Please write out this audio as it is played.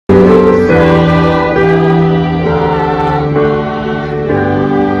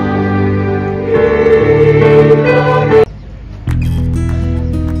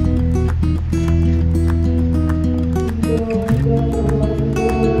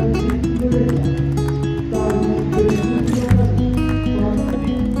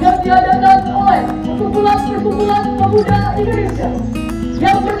Indonesia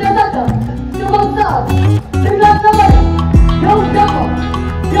yang berdasarkan kebangsaan dengan nama yang sama,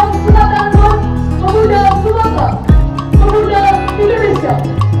 yang Selatan Pemuda Sumpah, Pemuda Indonesia,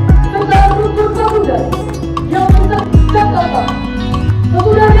 serta rukun pemuda yang tercatat.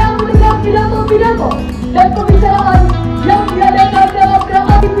 Pemuda yang mendengar pidato-pidato dan pembicaraan yang diadakan dalam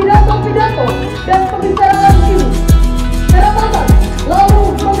rangka pidato-pidato dan pembicaraan ini secara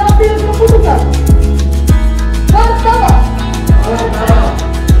lalu mengambil keputusan. Pertama,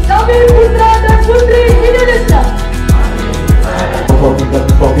 kami putra dan putri Indonesia. Tingkat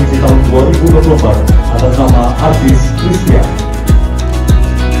Provinsi tahun 2024 atas nama artis Christian.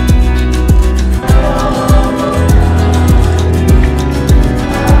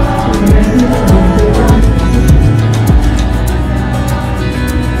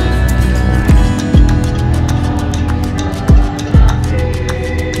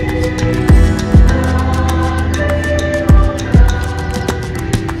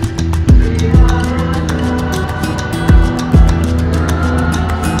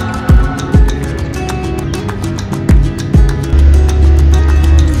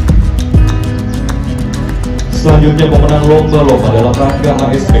 Selanjutnya pemenang lomba-lomba dalam rangka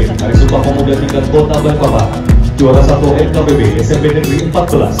HSP Hari Sumpah Pemuda tingkat Kota Balikpapan, juara 1 MKBB SMP Negeri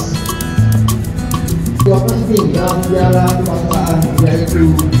 14. Dua penting dalam sejarah kebangsaan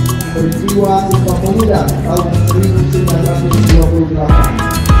yaitu peristiwa Sumpah Pemuda tahun 1928.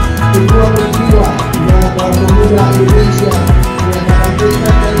 Sebuah peristiwa di mana para pemuda Indonesia menyatakan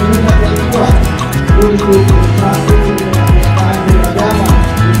tekad dan minat yang kuat untuk bersatu dengan keyakinan beragama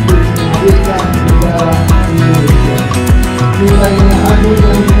untuk menghadirkan negara Indonesia. Nilai-nilai agung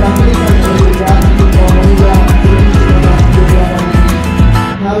yang ditampilkan oleh generasi pemuda Indonesia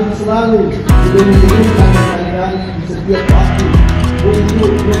harus selalu didengarkan kali-kali di setiap waktu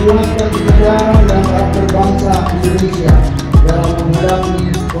untuk menguatkan kesadaran dan karakter bangsa Indonesia dalam menghadapi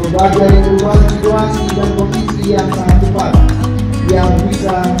berbagai perubahan situasi dan kondisi yang sangat cepat yang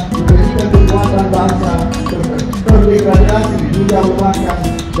bisa memberikan kekuatan bangsa terdegradasi hingga melemahkan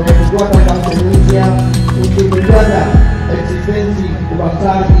dari kekuatan bangsa Indonesia untuk menjaga eksistensi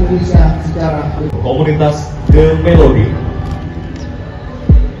kebangsaan Indonesia secara Komunitas The Melody.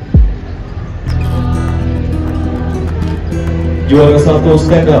 Juara 1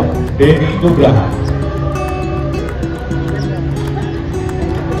 stand up Denny Nugraha.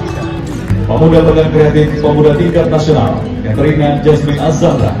 Pemuda Pekan Kreatif Pemuda tingkat nasional yang teringat Jasmine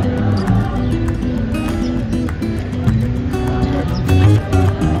Azamra.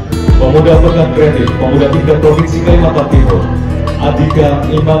 Pemuda Pekan Kreatif Pemuda tingkat Provinsi Kalimantan Timur Adika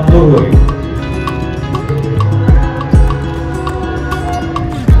Imam Nurhuri.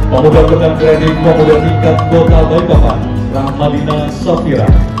 Pemuda Pekan Kreatif Pemuda tingkat Kota Balikpapan Rahmadina Safira.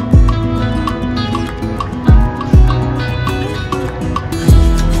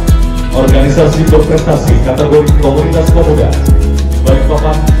 Organisasi berprestasi kategori komunitas pemuda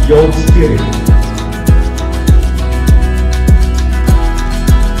Balikpapan Youth Spirit.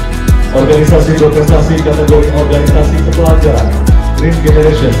 Organisasi berprestasi kategori organisasi kepelajaran Green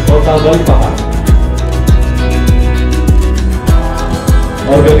Generation Kota Balikpapan.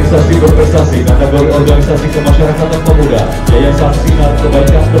 Organisasi berprestasi kategori organisasi kemasyarakatan pemuda Yayasan Sinar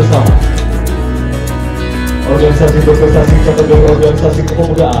Kebaikan Bersama. Organisasi berprestasi kategori organisasi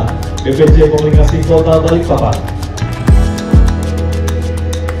kepemudaan BPJ Komunikasi Kota Balikpapan.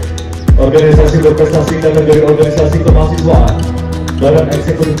 Organisasi berprestasi kategori organisasi kemahasiswaan Badan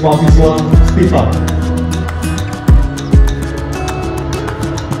Eksekutif Mahasiswa Stipa.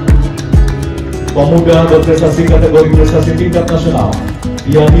 Pemuda berprestasi kategori prestasi tingkat nasional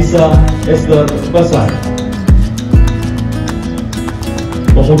Dianisa Esther Basan.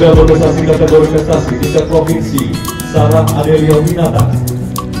 Pemuda berprestasi kategori prestasi tingkat provinsi Sarah Adelia Winata.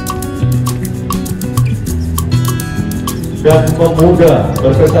 Dan pemuda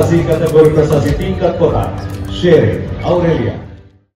berprestasi kategori prestasi tingkat kota Sherry Aurelia.